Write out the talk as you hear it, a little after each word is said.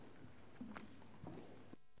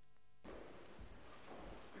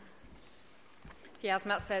As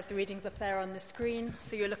Matt says, the reading's up there on the screen.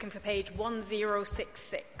 So you're looking for page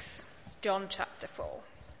 1066, John chapter 4.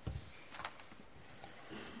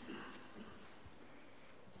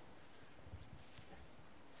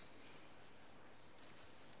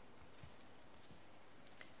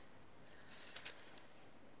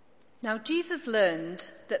 Now Jesus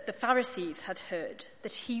learned that the Pharisees had heard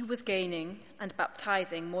that he was gaining and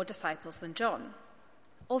baptizing more disciples than John,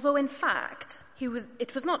 although in fact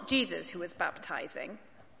it was not Jesus who was baptizing,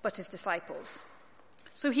 but his disciples.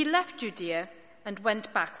 So he left Judea and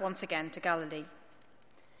went back once again to Galilee.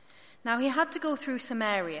 Now he had to go through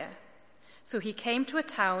Samaria, so he came to a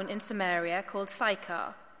town in Samaria called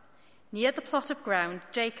Sychar, near the plot of ground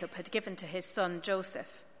Jacob had given to his son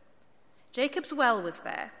Joseph. Jacob's well was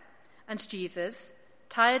there, and Jesus,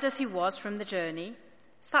 tired as he was from the journey,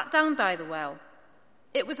 sat down by the well.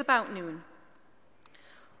 It was about noon.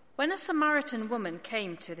 When a Samaritan woman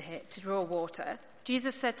came to draw water,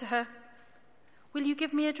 Jesus said to her, "Will you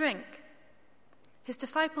give me a drink?" His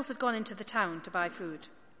disciples had gone into the town to buy food.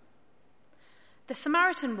 The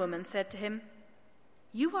Samaritan woman said to him,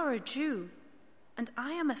 "You are a Jew, and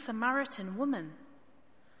I am a Samaritan woman.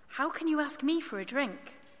 How can you ask me for a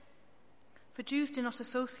drink?" For Jews do not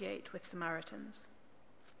associate with Samaritans.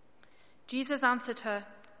 Jesus answered her,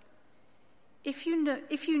 If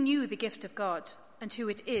you knew the gift of God and who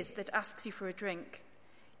it is that asks you for a drink,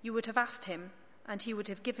 you would have asked him, and he would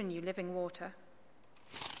have given you living water."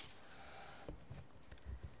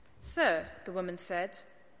 "Sir," the woman said,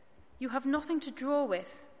 "you have nothing to draw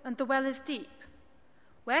with, and the well is deep.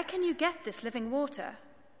 Where can you get this living water?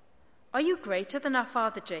 Are you greater than our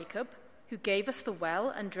father Jacob, who gave us the well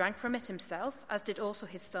and drank from it himself, as did also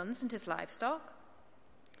his sons and his livestock?"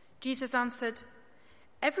 Jesus answered,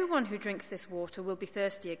 "Everyone who drinks this water will be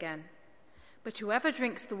thirsty again, but whoever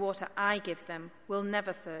drinks the water I give them will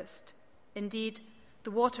never thirst. Indeed,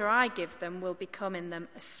 the water I give them will become in them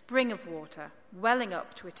a spring of water, welling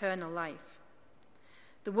up to eternal life."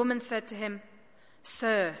 The woman said to him,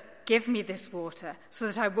 "Sir, give me this water, so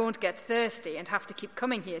that I won't get thirsty and have to keep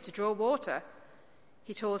coming here to draw water."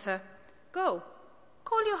 He told her, "Go,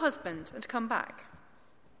 call your husband and come back."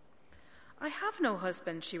 "I have no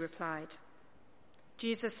husband," she replied.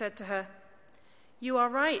 Jesus said to her, "You are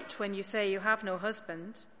right when you say you have no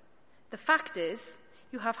husband. The fact is,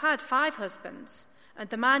 you have had 5 husbands, and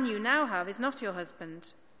the man you now have is not your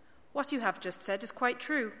husband. What you have just said is quite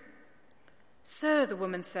true." "Sir," the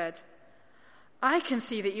woman said, "I can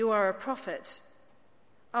see that you are a prophet.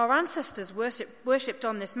 Our ancestors worshipped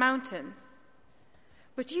on this mountain.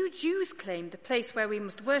 But you Jews claim the place where we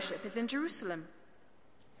must worship is in Jerusalem."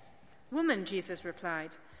 "Woman," Jesus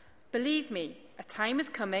replied, "believe me, a time is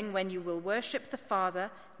coming when you will worship the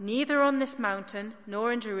Father neither on this mountain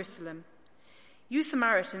nor in Jerusalem. You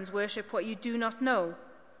Samaritans worship what you do not know.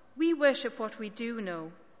 We worship what we do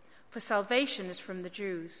know, for salvation is from the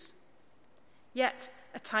Jews. Yet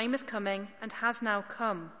a time is coming and has now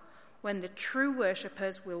come when the true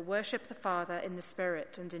worshippers will worship the Father in the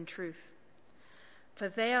Spirit and in truth. For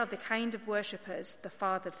they are the kind of worshippers the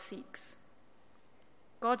Father seeks.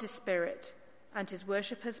 God is spirit, and his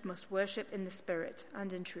worshippers must worship in the Spirit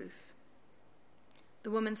and in truth." The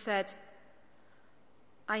woman said,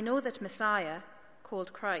 "I know that Messiah,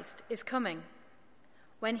 called Christ, is coming.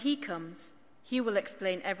 When he comes, he will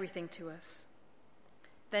explain everything to us."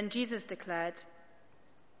 Then Jesus declared,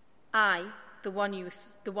 "I, the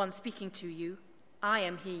one speaking to you, I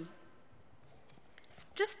am he."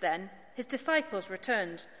 Just then, his disciples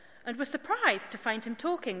returned and were surprised to find him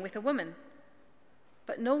talking with a woman.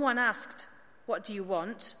 But no one asked, "What do you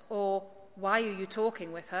want?" or "Why are you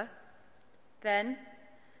talking with her?" Then,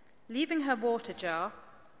 leaving her water jar,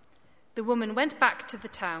 the woman went back to the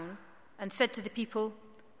town and said to the people,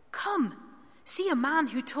 "Come, see a man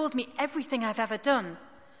who told me everything I've ever done.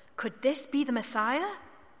 Could this be the Messiah?"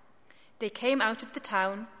 They came out of the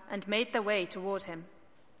town and made their way toward him.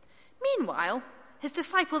 Meanwhile, his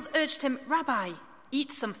disciples urged him, "Rabbi,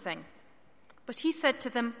 eat something." But he said to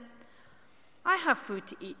them, "I have food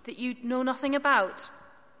to eat that you know nothing about."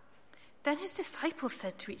 Then his disciples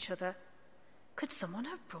said to each other, "Could someone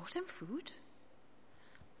have brought him food?"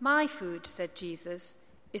 "My food," said Jesus,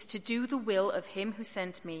 "is to do the will of him who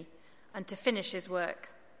sent me and to finish his work.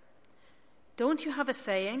 Don't you have a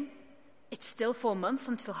saying, 'It's still 4 months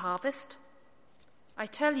until harvest'? I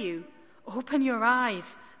tell you, open your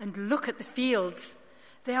eyes and look at the fields.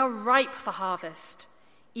 They are ripe for harvest.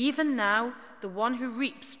 Even now, the one who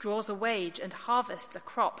reaps draws a wage and harvests a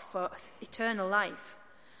crop for eternal life,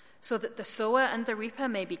 so that the sower and the reaper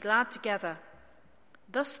may be glad together.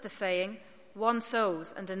 Thus the saying, 'One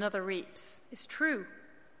sows and another reaps,' is true.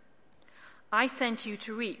 I sent you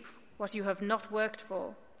to reap what you have not worked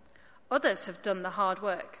for. Others have done the hard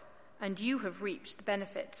work, and you have reaped the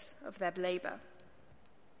benefits of their labor."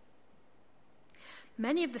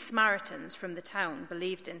 Many of the Samaritans from the town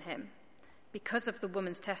believed in him because of the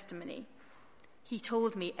woman's testimony. He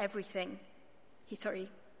told me everything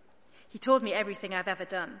I've ever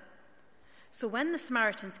done. So when the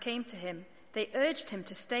Samaritans came to him, they urged him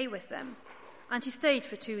to stay with them, and he stayed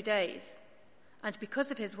for 2 days. And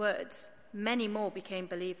because of his words, many more became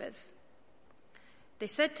believers. They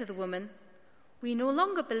said to the woman, "We no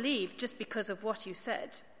longer believe just because of what you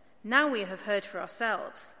said. Now we have heard for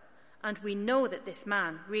ourselves, and we know that this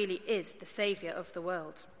man really is the Saviour of the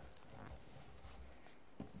world."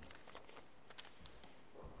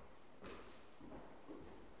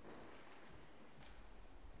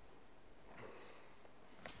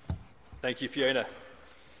 Thank you, Fiona.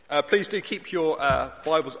 Please do keep your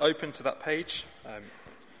Bibles open to that page.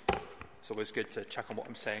 It's always good to check on what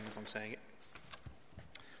I'm saying as I'm saying it.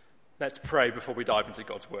 Let's pray before we dive into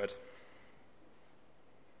God's word.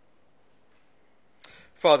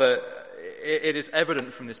 Father, it is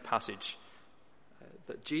evident from this passage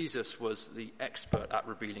that Jesus was the expert at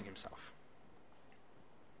revealing himself.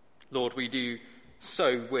 Lord, we do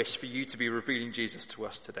so wish for you to be revealing Jesus to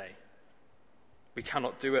us today. We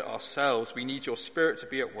cannot do it ourselves. We need your Spirit to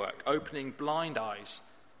be at work, opening blind eyes,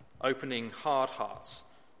 opening hard hearts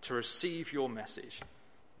to receive your message,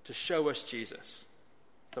 to show us Jesus,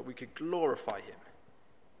 that we could glorify him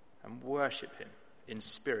and worship him in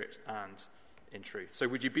spirit and in truth. So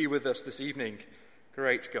would you be with us this evening,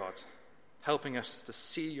 great God, helping us to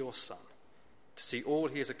see your Son, to see all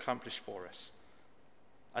he has accomplished for us,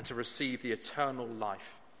 and to receive the eternal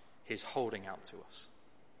life he is holding out to us.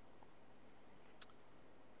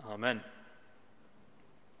 Amen.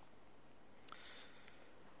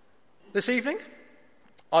 This evening,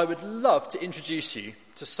 I would love to introduce you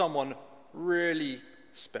to someone really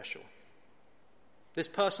special. This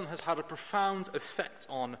person has had a profound effect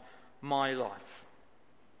on my life.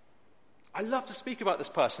 I love to speak about this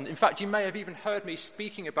person. In fact, you may have even heard me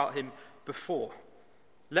speaking about him before.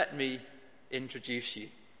 Let me introduce you.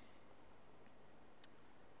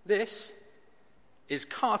 This is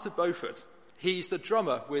Carter Beauford. He's the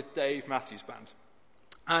drummer with Dave Matthews Band.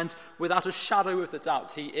 And without a shadow of a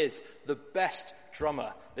doubt, he is the best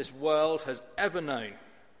drummer this world has ever known.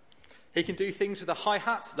 He can do things with a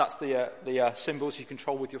hi-hat. That's the cymbals you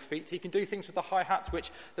control with your feet. He can do things with the hi-hat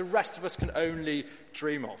which the rest of us can only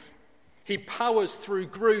dream of. He powers through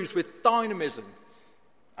grooves with dynamism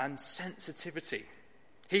and sensitivity.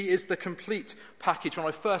 He is the complete package. When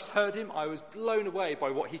I first heard him, I was blown away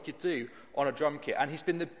by what he could do on a drum kit, and he's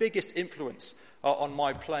been the biggest influence on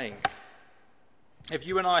my playing. If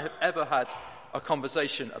you and I have ever had a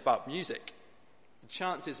conversation about music, the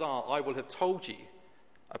chances are I will have told you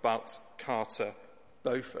about Carter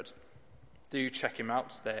Beauford. Do check him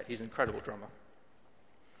out there. He's an incredible drummer.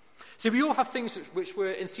 So we all have things which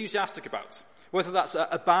we're enthusiastic about, whether that's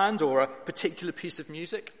a band or a particular piece of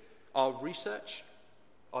music, our research,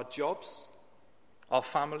 our jobs, our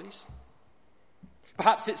families.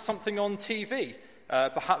 Perhaps it's something on TV.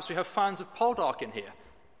 Perhaps we have fans of Poldark in here.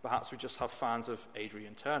 Perhaps we just have fans of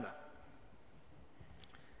Adrian Turner.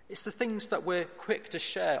 It's the things that we're quick to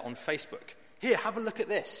share on Facebook. Here, have a look at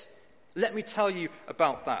this. Let me tell you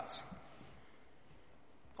about that.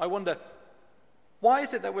 I wonder, why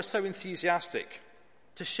is it that we're so enthusiastic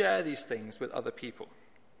to share these things with other people?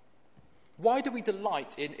 Why do we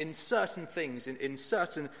delight in certain things, in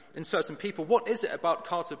certain people? What is it about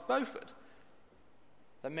Carter Beauford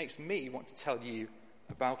that makes me want to tell you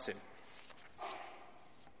about him?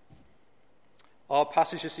 Our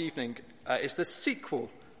passage this evening is the sequel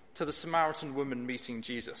to the Samaritan woman meeting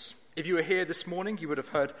Jesus. If you were here this morning, you would have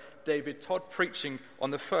heard David Todd preaching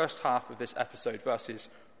on the first half of this episode, verses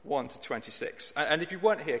 1 to 26. And if you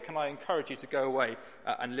weren't here, can I encourage you to go away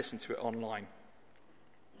and listen to it online?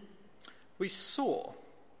 We saw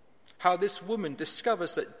how this woman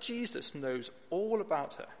discovers that Jesus knows all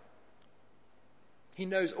about her. He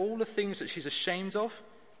knows all the things that she's ashamed of.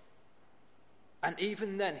 And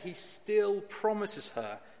even then, he still promises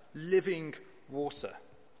her living water,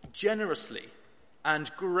 generously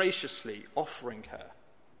and graciously offering her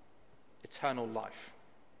eternal life.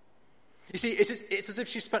 You see, it's as if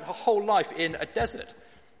she spent her whole life in a desert.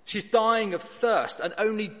 She's dying of thirst, and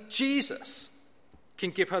only Jesus can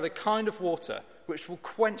give her the kind of water which will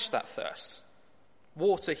quench that thirst.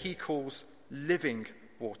 Water he calls living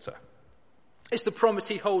water. It's the promise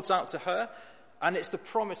he holds out to her, and it's the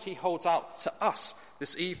promise he holds out to us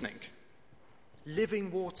this evening.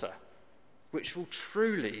 Living water which will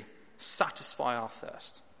truly satisfy our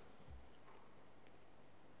thirst.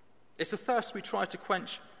 It's the thirst we try to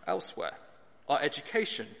quench elsewhere. Our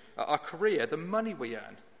education, our career, the money we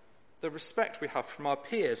earn, the respect we have from our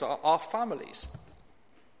peers, our families,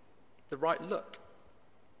 the right look,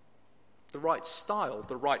 the right style,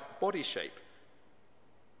 the right body shape.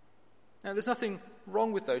 Now, there's nothing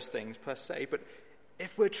wrong with those things per se, but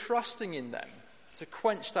if we're trusting in them to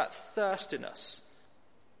quench that thirst in us,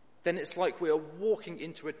 then it's like we are walking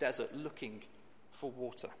into a desert looking for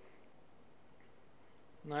water.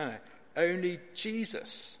 No. Only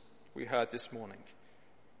Jesus, we heard this morning,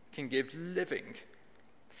 can give living,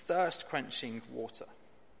 thirst-quenching water.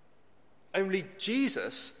 Only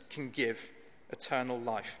Jesus can give eternal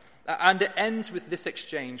life. And it ends with this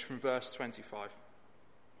exchange from verse 25.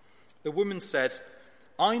 The woman said,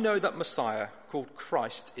 "I know that Messiah, called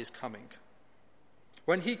Christ, is coming.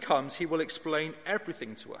 When he comes, he will explain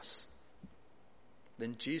everything to us."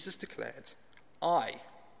 Then Jesus declared, "I,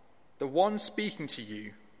 the one speaking to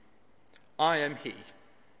you, I am he."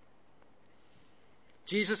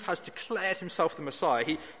 Jesus has declared himself the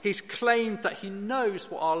Messiah. He's claimed that he knows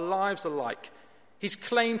what our lives are like. He's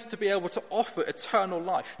claimed to be able to offer eternal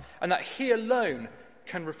life, and that he alone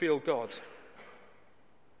can reveal God.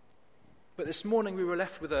 But this morning we were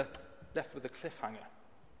left with a cliffhanger.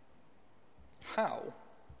 How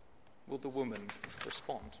will the woman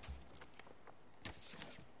respond?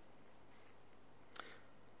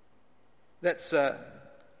 Let's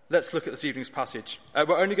look at this evening's passage.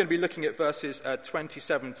 We're only going to be looking at verses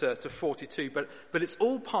 27 to 42, but it's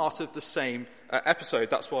all part of the same episode.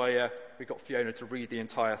 That's why we got Fiona to read the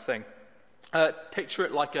entire thing. Picture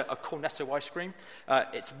it like a cornetto ice cream.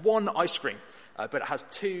 It's one ice cream, but it has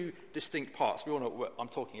two distinct parts. We all know what I'm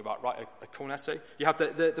talking about, right? A cornetto. You have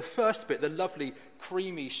the first bit, the lovely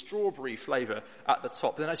creamy strawberry flavour at the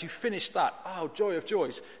top. Then as you finish that, oh, joy of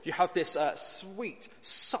joys, you have this sweet,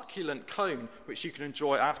 succulent cone which you can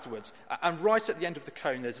enjoy afterwards. And right at the end of the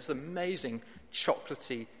cone, there's this amazing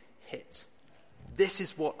chocolatey hit. This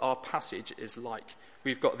is what our passage is like.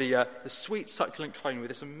 We've got the sweet, succulent cone with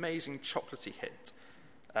this amazing chocolatey hit.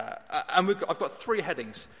 And I've got three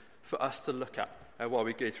headings for us to look at while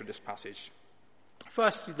we go through this passage.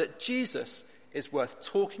 Firstly, that Jesus is worth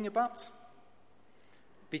talking about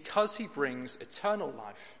because he brings eternal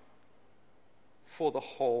life for the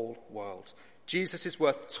whole world. Jesus is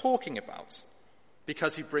worth talking about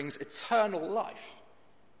because he brings eternal life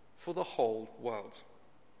for the whole world.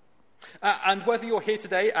 And whether you're here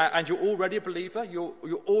today and you're already a believer, you're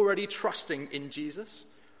already trusting in Jesus,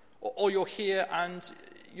 or you're here and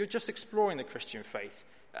you're just exploring the Christian faith,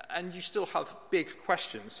 and you still have big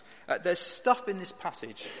questions, there's stuff in this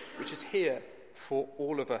passage which is here for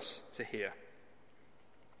all of us to hear.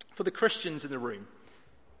 For the Christians in the room,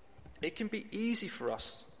 it can be easy for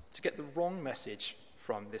us to get the wrong message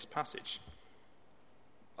from this passage.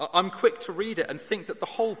 I'm quick to read it and think that the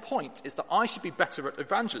whole point is that I should be better at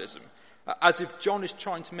evangelism, as if John is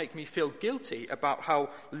trying to make me feel guilty about how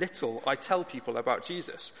little I tell people about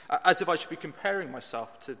Jesus, as if I should be comparing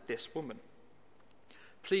myself to this woman.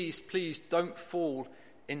 Please don't fall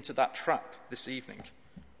into that trap this evening.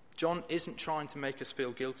 John isn't trying to make us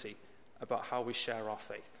feel guilty about how we share our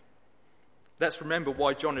faith. Let's remember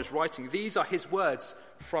why John is writing. These are his words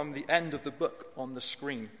from the end of the book on the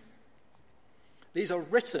screen. These are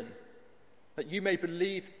written that you may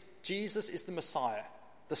believe Jesus is the Messiah,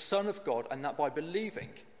 the Son of God, and that by believing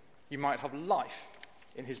you might have life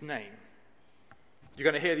in his name. You're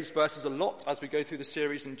going to hear these verses a lot as we go through the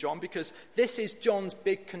series in John, because this is John's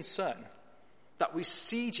big concern, that we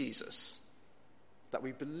see Jesus, that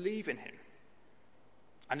we believe in him,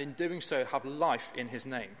 and in doing so have life in his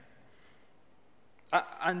name.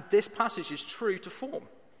 And this passage is true to form.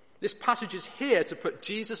 This passage is here to put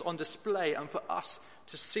Jesus on display and for us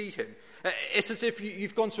to see him. It's as if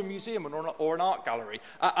you've gone to a museum or an art gallery,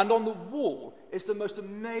 and on the wall is the most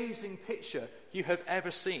amazing picture you have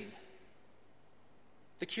ever seen.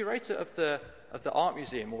 The curator of the art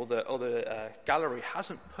museum or the gallery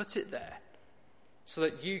hasn't put it there so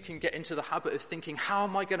that you can get into the habit of thinking, how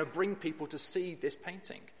am I going to bring people to see this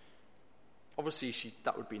painting? Obviously,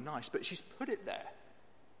 that would be nice, but she's put it there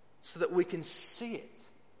so that we can see it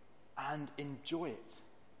and enjoy it.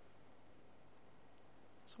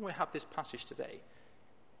 So we have this passage today.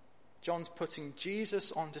 John's putting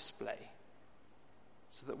Jesus on display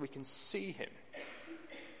so that we can see him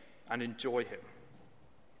and enjoy him.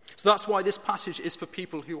 So that's why this passage is for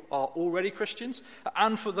people who are already Christians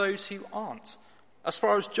and for those who aren't. As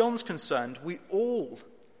far as John's concerned, we all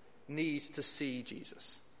need to see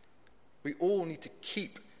Jesus. We all need to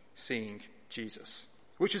keep seeing Jesus.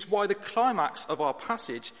 Which is why the climax of our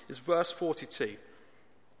passage is verse 42.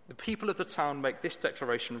 The people of the town make this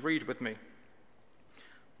declaration. Read with me.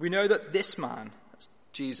 We know that this man,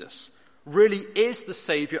 Jesus, really is the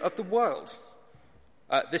Saviour of the world.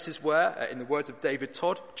 This is where, in the words of David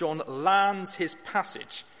Todd, John lands his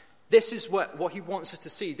passage. This is what he wants us to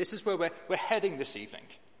see. This is where we're heading this evening.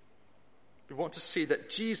 We want to see that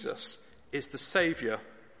Jesus is the Saviour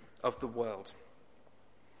of the world.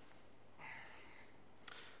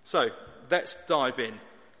 So, let's dive in.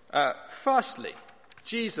 Firstly,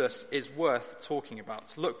 Jesus is worth talking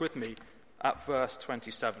about. Look with me at verse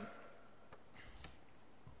 27.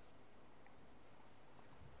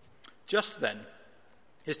 Just then,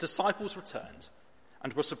 his disciples returned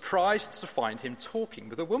and were surprised to find him talking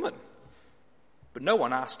with a woman. But no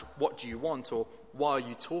one asked, "What do you want?" or "Why are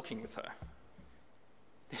you talking with her?"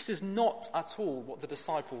 This is not at all what the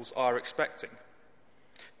disciples are expecting.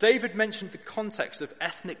 David mentioned the context of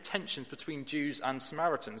ethnic tensions between Jews and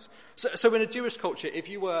Samaritans. So in a Jewish culture, if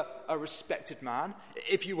you were a respected man,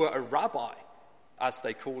 if you were a rabbi, as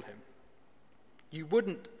they called him, you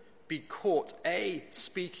wouldn't be caught, A,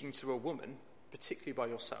 speaking to a woman, particularly by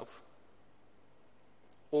yourself,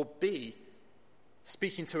 or B,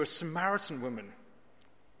 speaking to a Samaritan woman.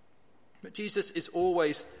 But Jesus is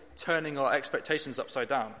always turning our expectations upside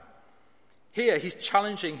down. Here, he's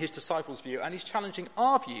challenging his disciples' view, and he's challenging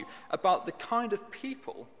our view about the kind of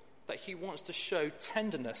people that he wants to show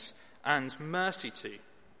tenderness and mercy to.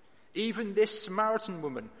 Even this Samaritan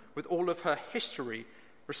woman, with all of her history,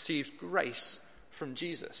 receives grace from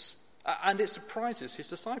Jesus, and it surprises his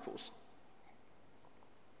disciples.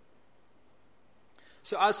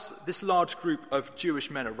 So as this large group of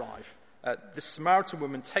Jewish men arrive, the Samaritan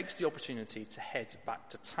woman takes the opportunity to head back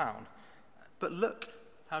to town. But look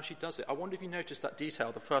how she does it. I wonder if you noticed that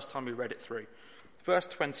detail the first time we read it through. Verse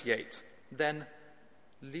 28, then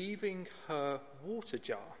leaving her water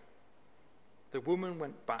jar, the woman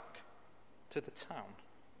went back to the town.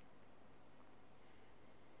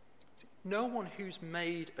 See, no one who's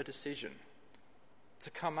made a decision to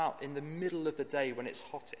come out in the middle of the day when it's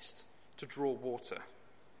hottest to draw water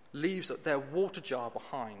leaves their water jar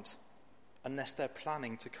behind unless they're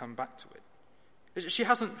planning to come back to it. She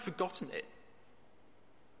hasn't forgotten it.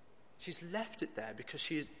 She's left it there because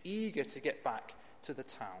she is eager to get back to the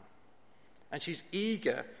town. And she's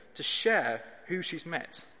eager to share who she's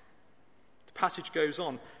met. The passage goes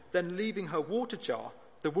on. Then leaving her water jar,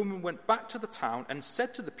 the woman went back to the town and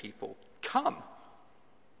said to the people, "Come,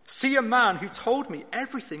 see a man who told me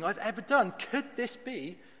everything I've ever done. Could this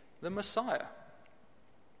be the Messiah?"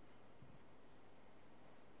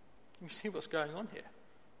 You see what's going on here?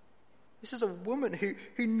 This is a woman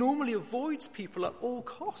who normally avoids people at all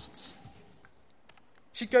costs.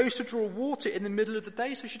 She goes to draw water in the middle of the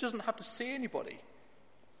day so she doesn't have to see anybody.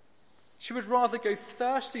 She would rather go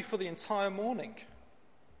thirsty for the entire morning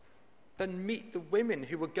than meet the women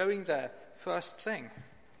who were going there first thing.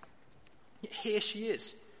 Yet here she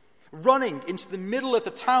is, running into the middle of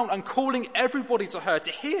the town and calling everybody to her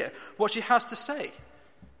to hear what she has to say.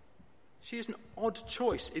 She is an odd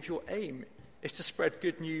choice if your aim is to spread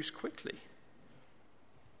good news quickly.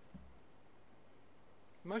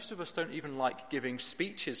 Most of us don't even like giving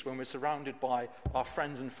speeches when we're surrounded by our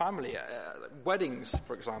friends and family, weddings,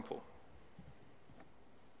 for example.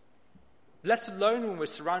 Let alone when we're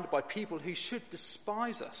surrounded by people who should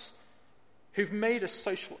despise us, who've made us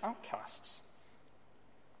social outcasts.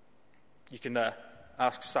 You can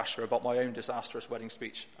ask Sasha about my own disastrous wedding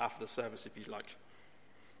speech after the service if you'd like.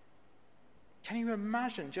 Can you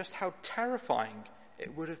imagine just how terrifying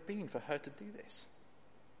it would have been for her to do this?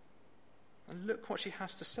 And look what she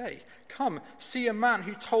has to say. "Come, see a man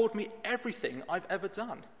who told me everything I've ever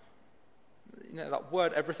done." You know, that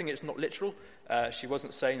word everything, it's not literal. She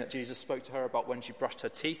wasn't saying that Jesus spoke to her about when she brushed her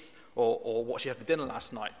teeth or what she had for dinner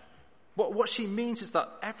last night. What she means is that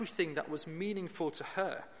everything that was meaningful to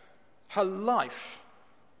her, her life,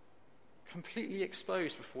 completely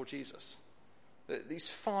exposed before Jesus. These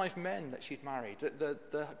 5 men that she'd married,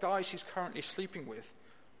 the guy she's currently sleeping with,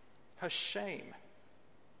 her shame,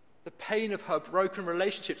 the pain of her broken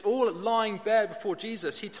relationships, all lying bare before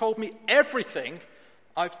Jesus. He told me everything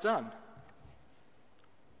I've done.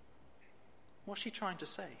 What's she trying to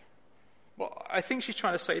say? Well, I think she's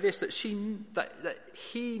trying to say this, that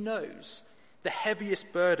he knows the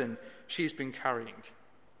heaviest burden she's been carrying.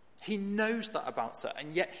 He knows that about her,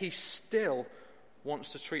 and yet he still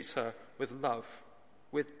wants to treat her with love,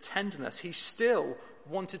 with tenderness. He still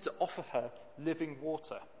wanted to offer her living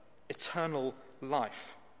water, eternal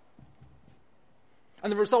life.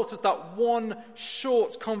 And the result of that one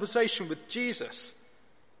short conversation with Jesus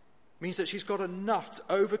means that she's got enough to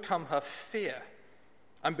overcome her fear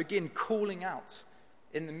and begin calling out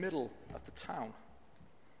in the middle of the town.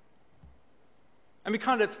 And we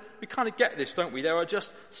kind of get this, don't we? There are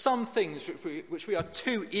just some things which we are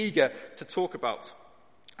too eager to talk about.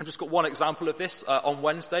 I've just got one example of this. On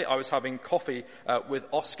Wednesday, I was having coffee with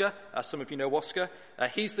Oscar. Some of you know Oscar.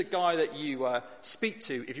 He's the guy that you speak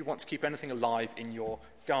to if you want to keep anything alive in your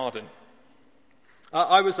garden.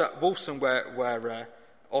 I was at Wolfson where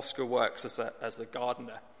Oscar works as a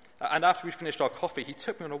gardener. And after we finished our coffee, he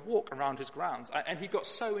took me on a walk around his grounds. And he got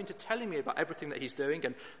so into telling me about everything that he's doing.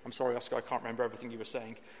 And I'm sorry, Oscar, I can't remember everything you were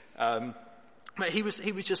saying. But he was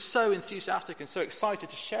just so enthusiastic and so excited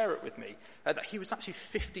to share it with me that he was actually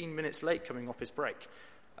 15 minutes late coming off his break.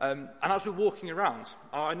 And as we're walking around,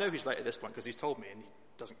 I know he's late at this point because he's told me and he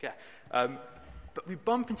doesn't care. But we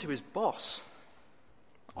bump into his boss.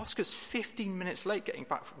 Oscar's 15 minutes late getting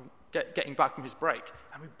back from his break.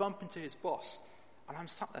 And we bump into his boss. And I'm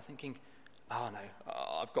sat there thinking, oh no,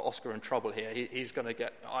 I've got Oscar in trouble here. He's going to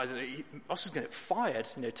get, Oscar's going to get fired,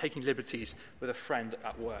 taking liberties with a friend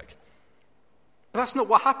at work. But that's not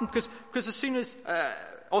what happened, because as soon as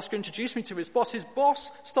Oscar introduced me to his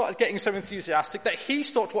boss started getting so enthusiastic that he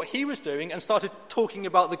stopped what he was doing and started talking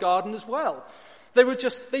about the garden as well. There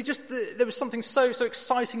was something so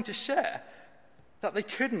exciting to share that they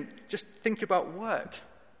couldn't just think about work.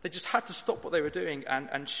 They just had to stop what they were doing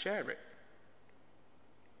and share it.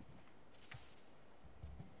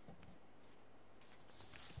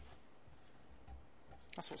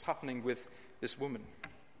 That's what's happening with this woman.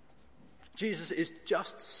 Jesus is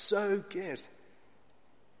just so good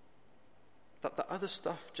that the other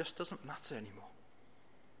stuff just doesn't matter anymore.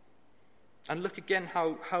 And look again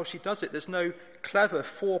how she does it. There's no clever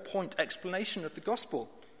 4-point explanation of the gospel.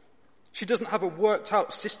 She doesn't have a worked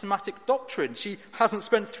out systematic doctrine. She hasn't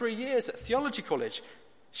spent 3 years at theology college.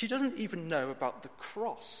 She doesn't even know about the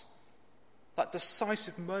cross, that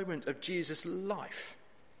decisive moment of Jesus' life,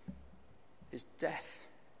 his death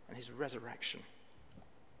and his resurrection.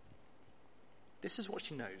 This is what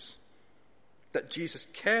she knows, that Jesus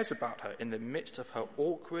cares about her in the midst of her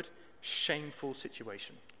awkward, shameful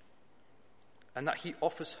situation, and that he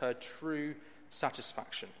offers her true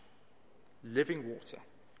satisfaction, living water,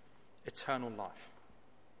 eternal life.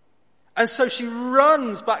 And so she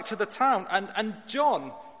runs back to the town, and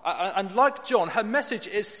John, and like John, her message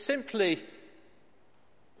is simply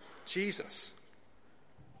Jesus.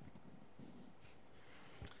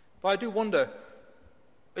 But I do wonder,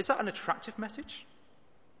 is that an attractive message?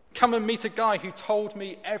 Come and meet a guy who told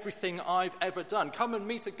me everything I've ever done. Come and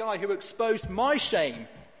meet a guy who exposed my shame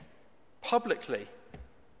publicly.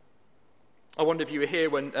 I wonder if you were here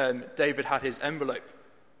when David had his envelope.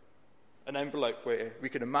 An envelope where we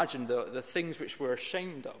could imagine the things which we're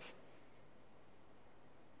ashamed of.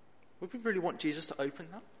 Would we really want Jesus to open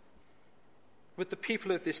that? Would the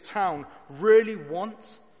people of this town really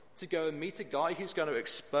want to go and meet a guy who's going to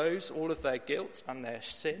expose all of their guilt and their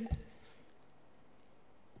sin?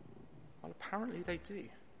 Well, apparently they do.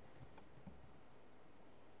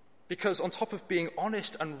 Because on top of being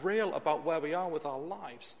honest and real about where we are with our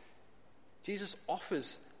lives, Jesus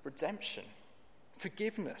offers redemption,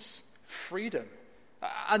 forgiveness, freedom.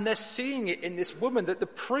 And they're seeing it in this woman, that the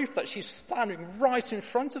proof that she's standing right in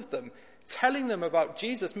front of them, telling them about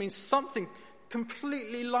Jesus, means something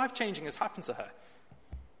completely life-changing has happened to her.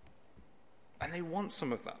 And they want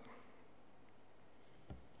some of that.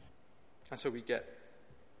 And so we get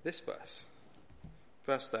this verse.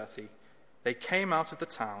 Verse 30. They came out of the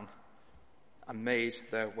town and made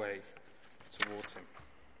their way towards him.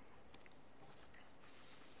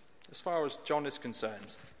 As far as John is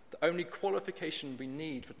concerned, the only qualification we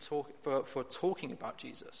need for talking about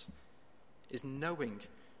Jesus is knowing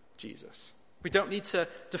Jesus. We don't need to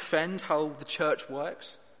defend how the church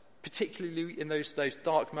works, particularly in those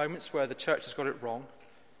dark moments where the church has got it wrong.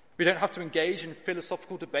 We don't have to engage in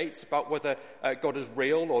philosophical debates about whether God is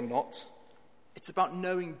real or not. It's about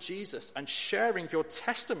knowing Jesus and sharing your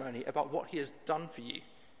testimony about what he has done for you.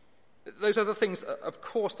 Those other things, of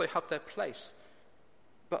course, they have their place.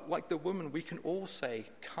 But like the woman, we can all say,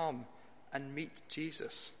 come and meet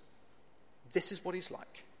Jesus. This is what he's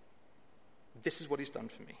like. This is what he's done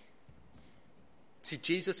for me. See,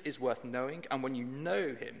 Jesus is worth knowing, and when you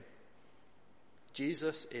know him,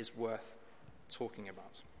 Jesus is worth talking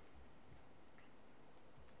about.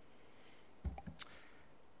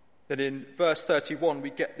 Then in verse 31, we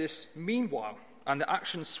get this meanwhile, and the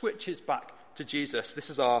action switches back to Jesus. This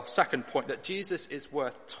is our second point, that Jesus is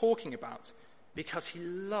worth talking about because he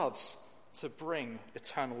loves to bring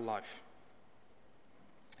eternal life.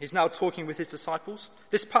 He's now talking with his disciples.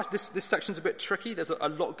 This section's a bit tricky. There's a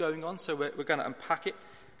lot going on, so we're going to unpack it.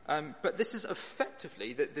 But this is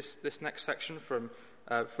effectively, this next section from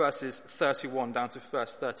verses 31 down to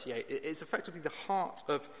verse 38. It is effectively the heart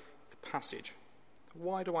of the passage.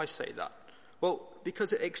 Why do I say that? Well,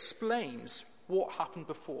 because it explains what happened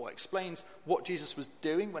before. It explains what Jesus was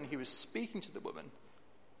doing when he was speaking to the woman.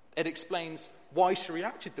 It explains why she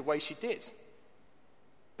reacted the way she did.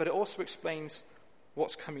 But it also explains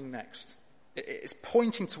what's coming next. It's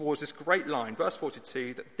pointing towards this great line, verse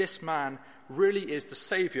 42, that this man really is the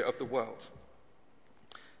Saviour of the world.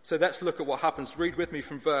 So let's look at what happens. Read with me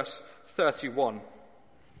from verse 31.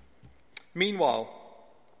 Meanwhile,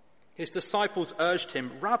 his disciples urged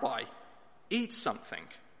him, "Rabbi, eat something."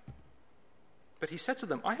 But he said to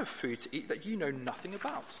them, "I have food to eat that you know nothing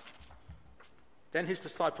about." Then his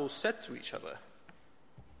disciples said to each other,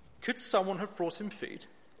 "Could someone have brought him food?"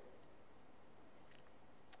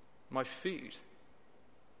 "My food,"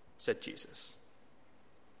 said Jesus,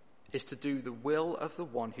 "is to do the will of the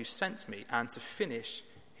one who sent me and to finish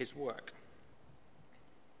his work."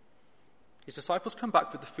 His disciples come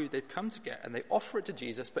back with the food they've come to get, and they offer it to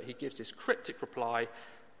Jesus, but he gives this cryptic reply,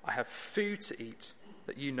 "I have food to eat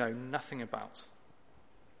that you know nothing about."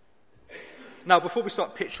 Now, before we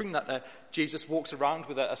start picturing that Jesus walks around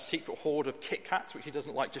with a secret hoard of Kit Kats, which he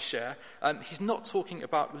doesn't like to share, he's not talking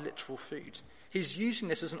about literal food. He's using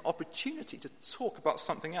this as an opportunity to talk about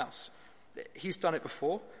something else. He's done it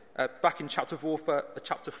before. Back in chapter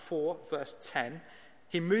 4, verse 10,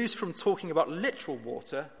 he moves from talking about literal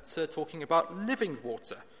water to talking about living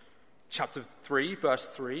water. Chapter 3, verse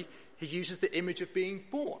 3, he uses the image of being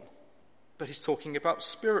born, but he's talking about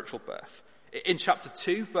spiritual birth. In chapter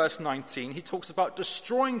 2, verse 19, he talks about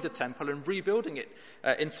destroying the temple and rebuilding it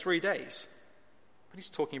in 3 days. But he's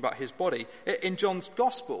talking about his body. In John's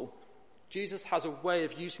Gospel, Jesus has a way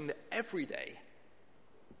of using the everyday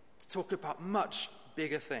to talk about much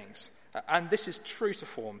bigger things. And this is true to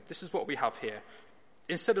form. This is what we have here.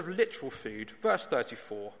 Instead of literal food, verse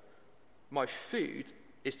 34, "My food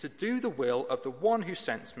is to do the will of the one who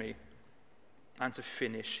sent me and to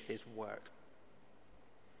finish his work."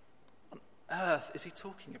 What on earth is he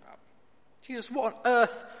talking about? Jesus, what on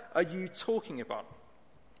earth are you talking about?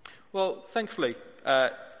 Well, thankfully,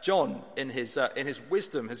 John, in his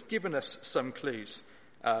wisdom, has given us some clues.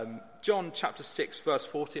 John chapter 6, verse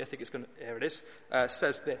 40, I think here it is,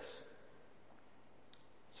 says this.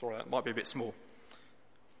 Sorry, that might be a bit small.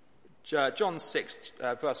 John 6,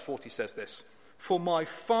 verse 40 says this. "For my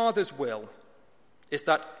Father's will is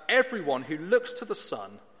that everyone who looks to the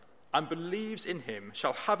Son and believes in him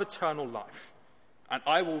shall have eternal life, and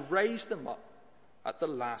I will raise them up at the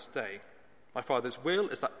last day. My Father's will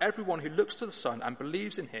is that everyone who looks to the Son and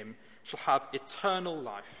believes in him shall have eternal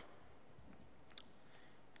life."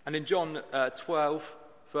 And in John 12,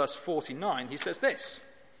 verse 49, he says this,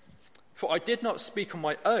 "For I did not speak on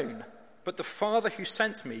my own, but the Father who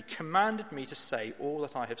sent me commanded me to say all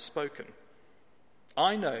that I have spoken.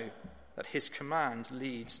 I know that his command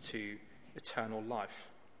leads to eternal life."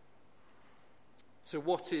 So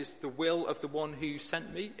what is the will of the one who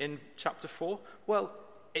sent me in chapter 4? Well,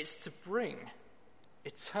 it's to bring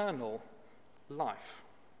eternal life.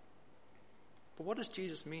 But what does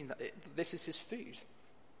Jesus mean that this is his food?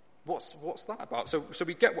 What's that about? So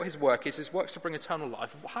we get what his work is. His work's to bring eternal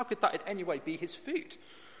life. How could that in any way be his food?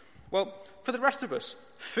 Well, for the rest of us,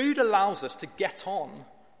 food allows us to get on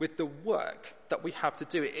with the work that we have to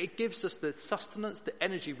do. It gives us the sustenance, the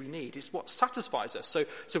energy we need. It's what satisfies us.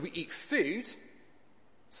 So we eat food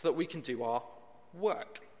so that we can do our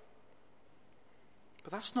work.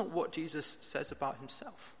 But that's not what Jesus says about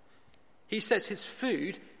himself. He says his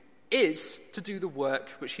food is to do the work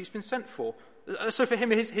which he's been sent for. So for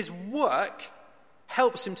him, his work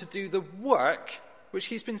helps him to do the work which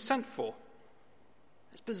he's been sent for.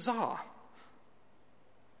 It's bizarre.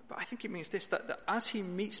 But I think it means this, that as he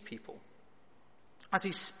meets people, as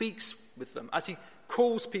he speaks with them, as he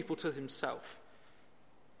calls people to himself,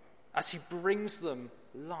 as he brings them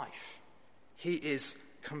life, he is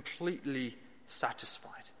completely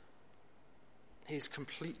satisfied. He is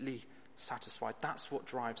completely satisfied. That's what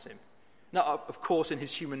drives him. Now, of course, in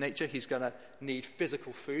his human nature, he's going to need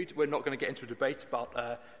physical food. We're not going to get into a debate about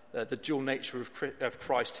the dual nature of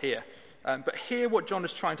Christ here. But hear what John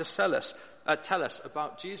is trying to tell us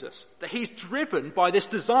about Jesus. That he's driven by this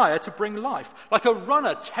desire to bring life. Like a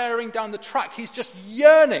runner tearing down the track, he's just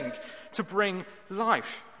yearning to bring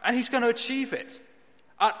life. And he's going to achieve it.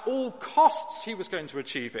 At all costs, he was going to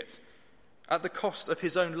achieve it. At the cost of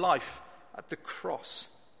his own life, at the cross,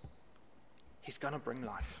 he's going to bring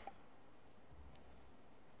life.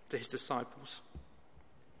 To his disciples,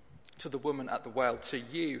 to the woman at the well, to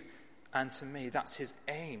you and to me. That's his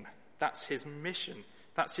aim. That's his mission.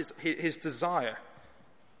 That's his desire.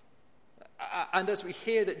 And as we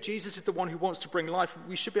hear that Jesus is the one who wants to bring life,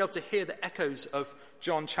 we should be able to hear the echoes of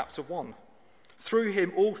John chapter 1. Through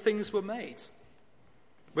him all things were made.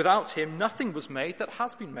 Without him nothing was made that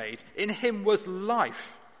has been made. In him was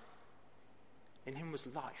life. In him was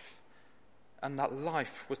life. And that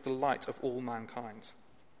life was the light of all mankind.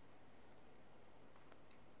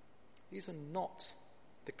 These are not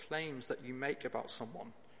the claims that you make about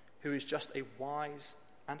someone who is just a wise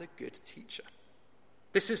and a good teacher.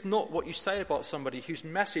 This is not what you say about somebody whose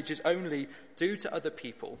message is only do to other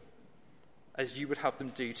people as you would have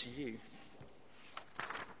them do to you.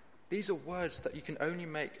 These are words that you can only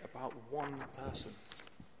make about one person,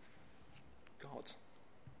 God.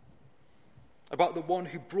 About the one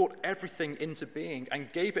who brought everything into being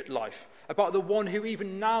and gave it life. About the one who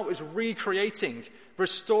even now is recreating,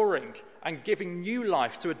 restoring, and giving new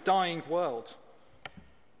life to a dying world.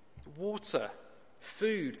 Water,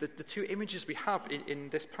 food, the two images we have in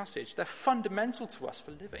this passage, they're fundamental to us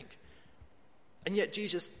for living. And yet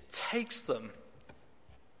Jesus takes them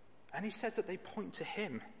and he says that they point to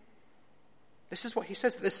him. This is what he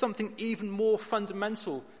says, that there's something even more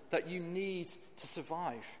fundamental that you need to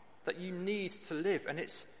survive, that you need to live, and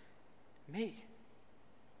it's me.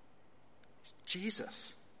 It's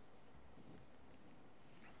Jesus.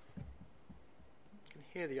 You can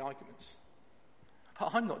hear the arguments.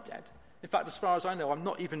 But I'm not dead. In fact, as far as I know, I'm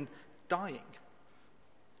not even dying.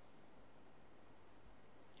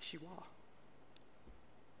 Yes, you are.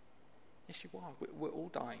 Yes, you are. We're all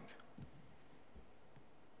dying.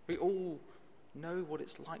 We all know what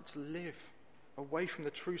it's like to live away from the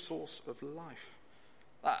true source of life.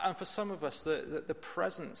 And for some of us, the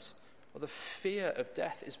presence or the fear of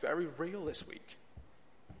death is very real this week.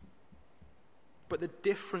 But the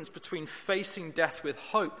difference between facing death with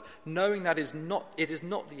hope, knowing that it is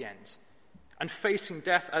not the end, and facing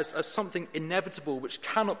death as something inevitable which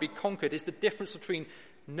cannot be conquered, is the difference between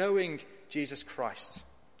knowing Jesus Christ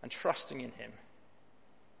and trusting in him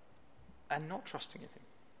and not trusting in him.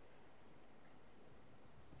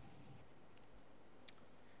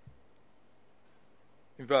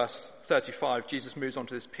 In verse 35, Jesus moves on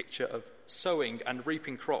to this picture of sowing and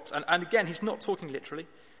reaping crops. And again, he's not talking literally.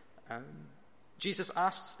 Jesus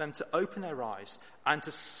asks them to open their eyes and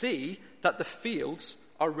to see that the fields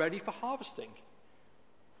are ready for harvesting.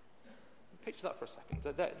 Picture that for a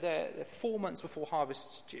second. They're 4 months before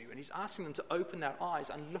harvest is due, and he's asking them to open their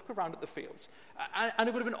eyes and look around at the fields. And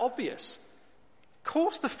it would have been obvious. Of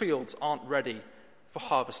course the fields aren't ready for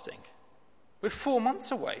harvesting. We're 4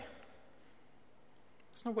 months away.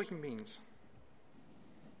 That's not what he means.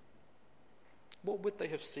 What would they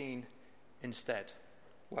have seen instead?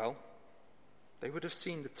 Well, they would have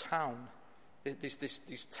seen the town,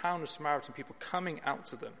 this town of Samaritan people coming out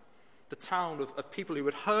to them. The town of people who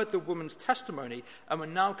had heard the woman's testimony and were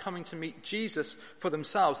now coming to meet Jesus for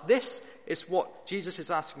themselves. This is what Jesus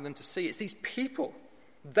is asking them to see. It's these people.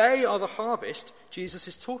 They are the harvest Jesus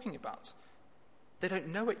is talking about. They don't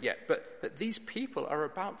know it yet, but these people are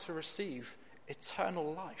about to receive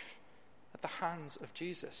eternal life at the hands of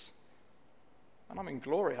Jesus. And I'm in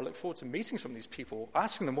glory. I look forward to meeting some of these people,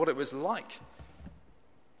 asking them what it was like.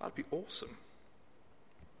 That'd be awesome.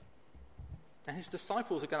 And his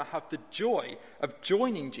disciples are going to have the joy of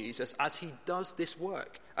joining Jesus as he does this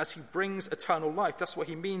work, as he brings eternal life. That's what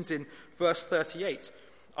he means in verse 38.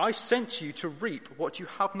 I sent you to reap what you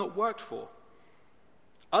have not worked for.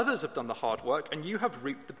 Others have done the hard work, and you have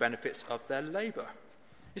reaped the benefits of their labor.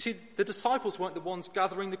 You see, the disciples weren't the ones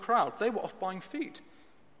gathering the crowd. They were off buying food.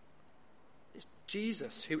 It's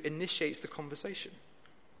Jesus who initiates the conversation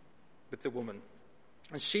with the woman.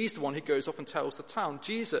 And she's the one who goes off and tells the town.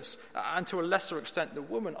 Jesus, and to a lesser extent the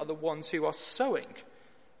woman, are the ones who are sowing.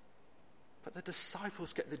 But the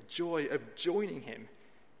disciples get the joy of joining him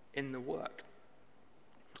in the work.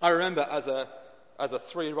 I remember as a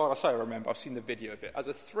 3-year-old, I say I remember, I've seen the video of it. As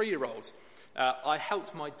a 3-year-old, I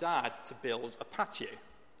helped my dad to build a patio.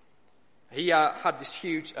 He had this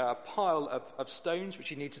huge pile of stones which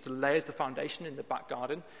he needed to lay as the foundation in the back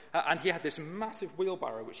garden. And he had this massive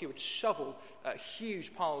wheelbarrow which he would shovel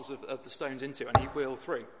huge piles of the stones into, and he'd wheel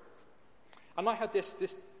through. And I had this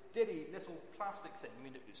dilly little plastic thing. I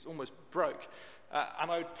mean, it was almost broke. And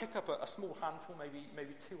I would pick up a small handful,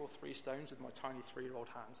 maybe 2 or 3 stones with my tiny 3-year-old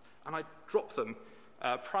hands, and I'd drop them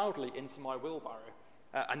proudly into my wheelbarrow.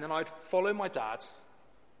 And then I'd follow my dad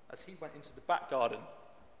as he went into the back garden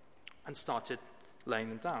and started laying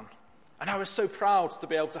them down. And I was so proud to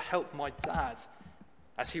be able to help my dad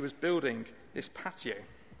as he was building this patio.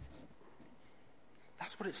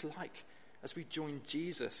 That's what it's like as we join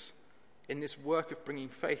Jesus in this work of bringing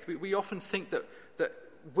faith. We often think that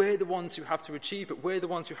we're the ones who have to achieve it, we're the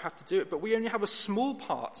ones who have to do it, but we only have a small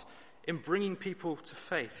part in bringing people to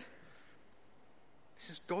faith. This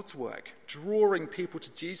is God's work, drawing people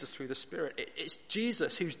to Jesus through the Spirit. It's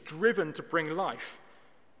Jesus who's driven to bring life.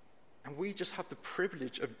 And we just have the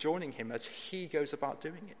privilege of joining him as he goes about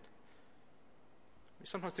doing it. We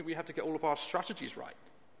sometimes think we have to get all of our strategies right.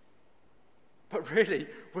 But really,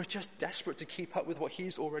 we're just desperate to keep up with what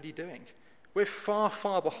he's already doing. We're far,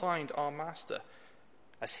 far behind our master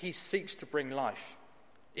as he seeks to bring life.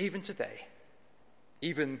 Even today,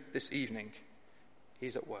 even this evening,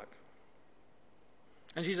 he's at work.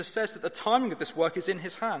 And Jesus says that the timing of this work is in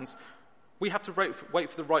his hands. We have to wait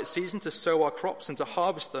for the right season to sow our crops and to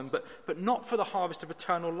harvest them, but not for the harvest of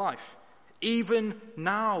eternal life. Even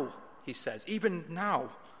now, he says, even now.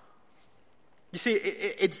 You see,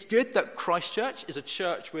 it's good that Christchurch is a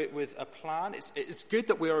church with a plan. It's good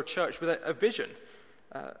that we are a church with a vision.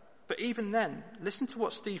 But even then, listen to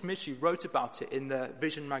what Steve Mitchell wrote about it in the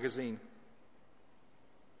Vision magazine.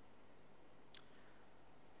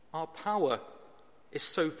 Our power is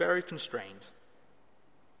so very constrained.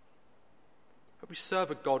 But we serve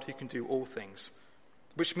a God who can do all things,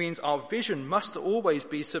 which means our vision must always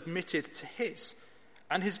be submitted to his.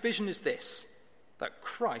 And his vision is this, that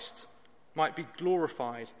Christ might be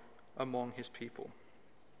glorified among his people.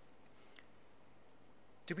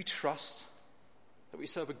 Do we trust that we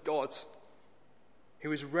serve a God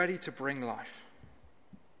who is ready to bring life?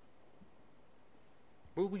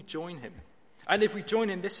 Will we join him? And if we join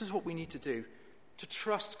him, this is what we need to do. To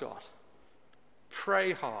trust God,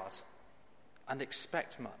 pray hard, and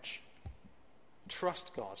expect much.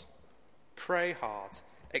 Trust God, pray hard,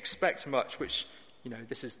 expect much, which,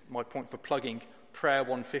 this is my point for plugging Prayer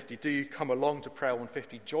 150. Do come along to Prayer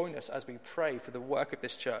 150. Join us as we pray for the work of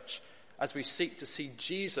this church, as we seek to see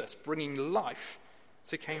Jesus bringing life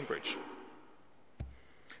to Cambridge.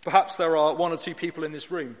 Perhaps there are one or two people in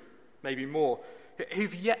this room, maybe more,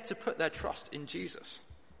 who've yet to put their trust in Jesus.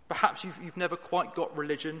 Perhaps you've never quite got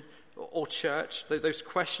religion or church. Those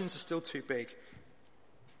questions are still too big.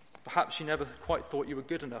 Perhaps you never quite thought you were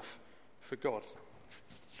good enough for God.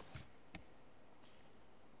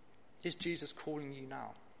 Is Jesus calling you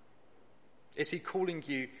now? Is he calling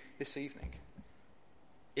you this evening?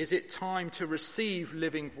 Is it time to receive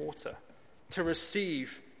living water, to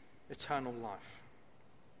receive eternal life?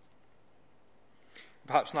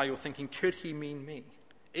 Perhaps now you're thinking, could he mean me?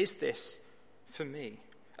 Is this for me?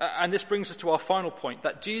 And this brings us to our final point,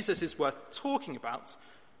 that Jesus is worth talking about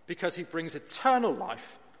because he brings eternal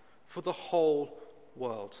life for the whole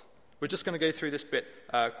world. We're just going to go through this bit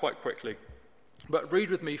quite quickly. But read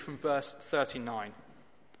with me from verse 39.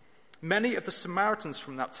 Many of the Samaritans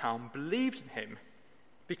from that town believed in him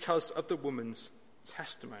because of the woman's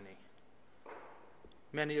testimony.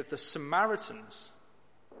 Many of the Samaritans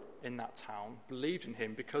in that town believed in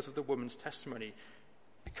him because of the woman's testimony.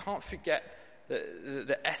 We can't forget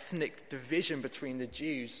the ethnic division between the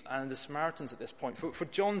Jews and the Samaritans at this point. For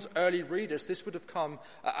John's early readers, this would have come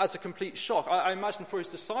as a complete shock. I imagine for his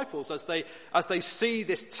disciples, as they see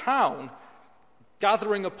this town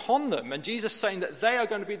gathering upon them, and Jesus saying that they are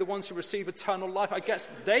going to be the ones who receive eternal life, I guess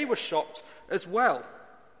they were shocked as well.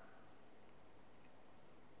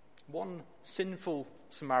 One sinful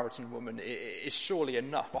Samaritan woman is surely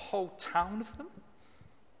enough. A whole town of them?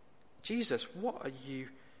 Jesus, what are you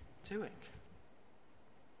doing?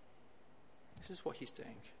 This is what he's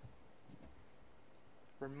doing.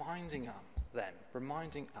 Reminding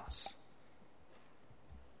us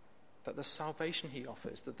that the salvation he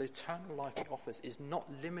offers, that the eternal life he offers, is not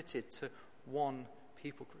limited to one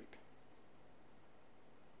people group.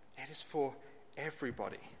 It is for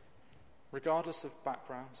everybody, regardless of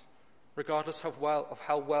background, regardless of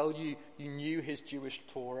how well you knew his Jewish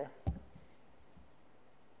Torah,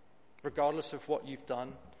 regardless of what you've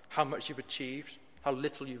done, how much you've achieved, how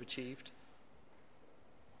little you've achieved.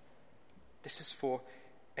 This is for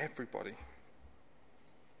everybody.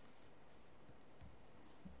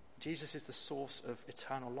 Jesus is the source of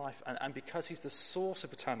eternal life, and because he's the source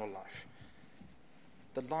of eternal life,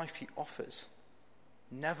 the life he offers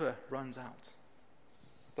never runs out.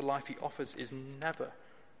 The life he offers never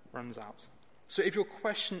runs out. So if your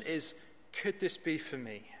question is, could this be for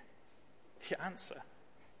me? The answer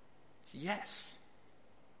is yes.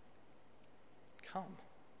 Come.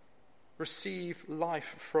 Receive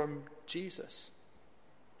life from Jesus.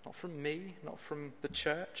 Not from me, not from the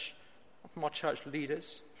church, not from our church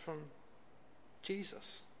leaders, from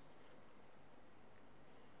Jesus.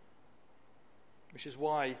 Which is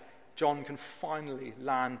why John can finally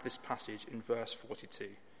land this passage in verse 42.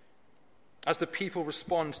 As the people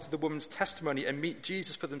respond to the woman's testimony and meet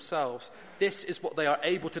Jesus for themselves, this is what they are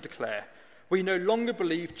able to declare. We no longer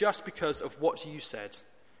believe just because of what you said.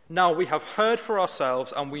 Now we have heard for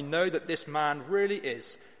ourselves, and we know that this man really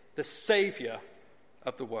is the Saviour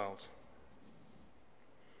of the world.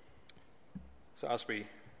 So as we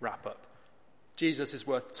wrap up, Jesus is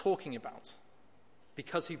worth talking about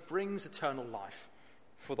because he brings eternal life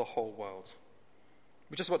for the whole world.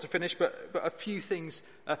 We're just about to finish, but a few things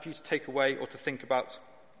for you to take away or to think about.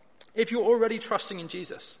 If you're already trusting in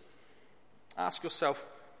Jesus, ask yourself,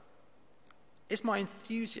 is my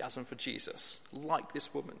enthusiasm for Jesus like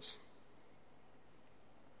this woman's?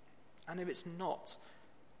 And if it's not,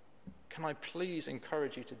 can I please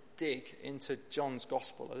encourage you to dig into John's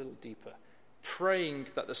gospel a little deeper, praying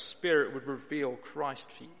that the Spirit would reveal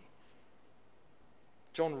Christ for you.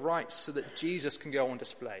 John writes so that Jesus can go on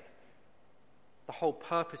display. The whole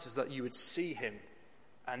purpose is that you would see him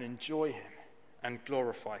and enjoy him and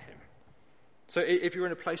glorify him. So if you're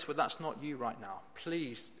in a place where that's not you right now,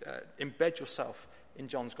 please embed yourself in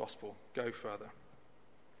John's gospel. Go further.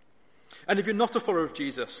 And if you're not a follower of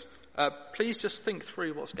Jesus, please just think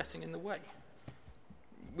through what's getting in the way.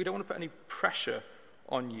 We don't want to put any pressure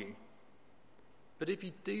on you. But if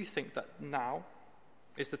you do think that now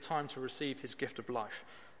is the time to receive his gift of life,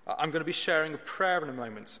 I'm going to be sharing a prayer in a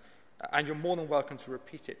moment, and you're more than welcome to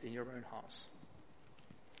repeat it in your own hearts.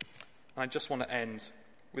 And I just want to end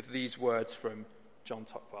with these words from John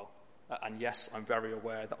Tuckwell. And yes, I'm very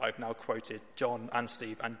aware that I've now quoted John and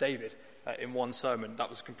Steve and David in one sermon. That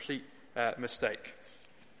was a complete mistake.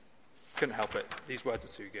 Couldn't help it. These words are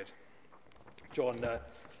too good.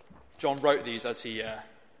 John wrote these as he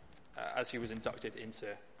was inducted into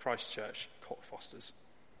Christchurch Cockfosters.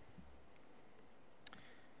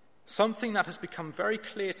 Something that has become very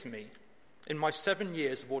clear to me in my 7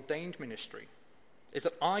 years of ordained ministry is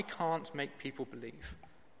that I can't make people believe,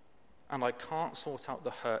 and I can't sort out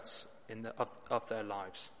the hurts of their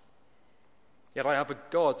lives. Yet I have a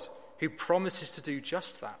God who promises to do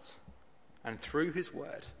just that, and through his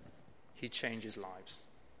word, he changes lives.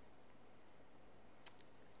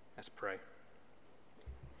 Let's pray.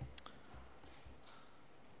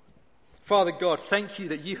 Father God, thank you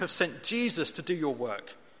that you have sent Jesus to do your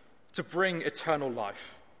work, to bring eternal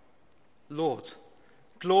life. Lord,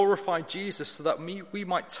 glorify Jesus so that we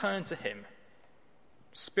might turn to him.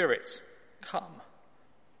 Spirit, come.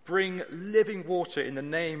 Bring living water in the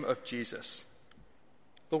name of Jesus.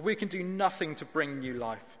 Lord, we can do nothing to bring new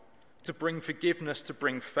life, to bring forgiveness, to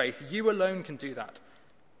bring faith. You alone can do that.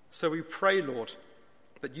 So we pray, Lord,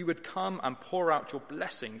 that you would come and pour out your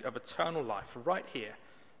blessing of eternal life right here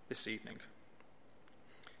this evening.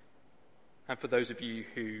 And for those of you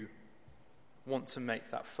who want to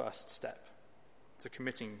make that first step to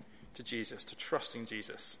committing to Jesus, to trusting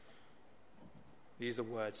Jesus, these are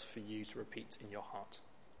words for you to repeat in your heart.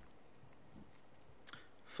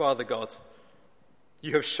 Father God,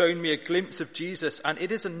 you have shown me a glimpse of Jesus, and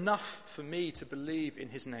it is enough for me to believe in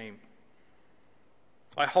his name.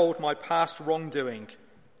 I hold my past wrongdoing,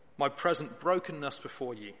 my present brokenness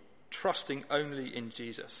before you, trusting only in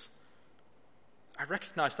Jesus. I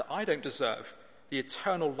recognize that I don't deserve the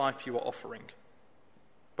eternal life you are offering,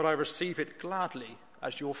 but I receive it gladly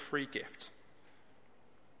as your free gift.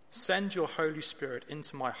 Send your Holy Spirit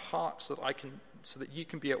into my heart so that you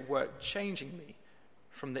can be at work changing me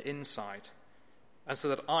from the inside, and so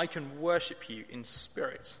that I can worship you in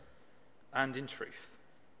spirit and in truth.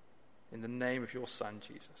 In the name of your Son,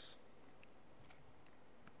 Jesus.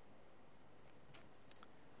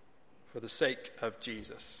 For the sake of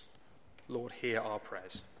Jesus, Lord, hear our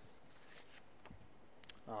prayers.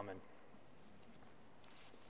 Amen.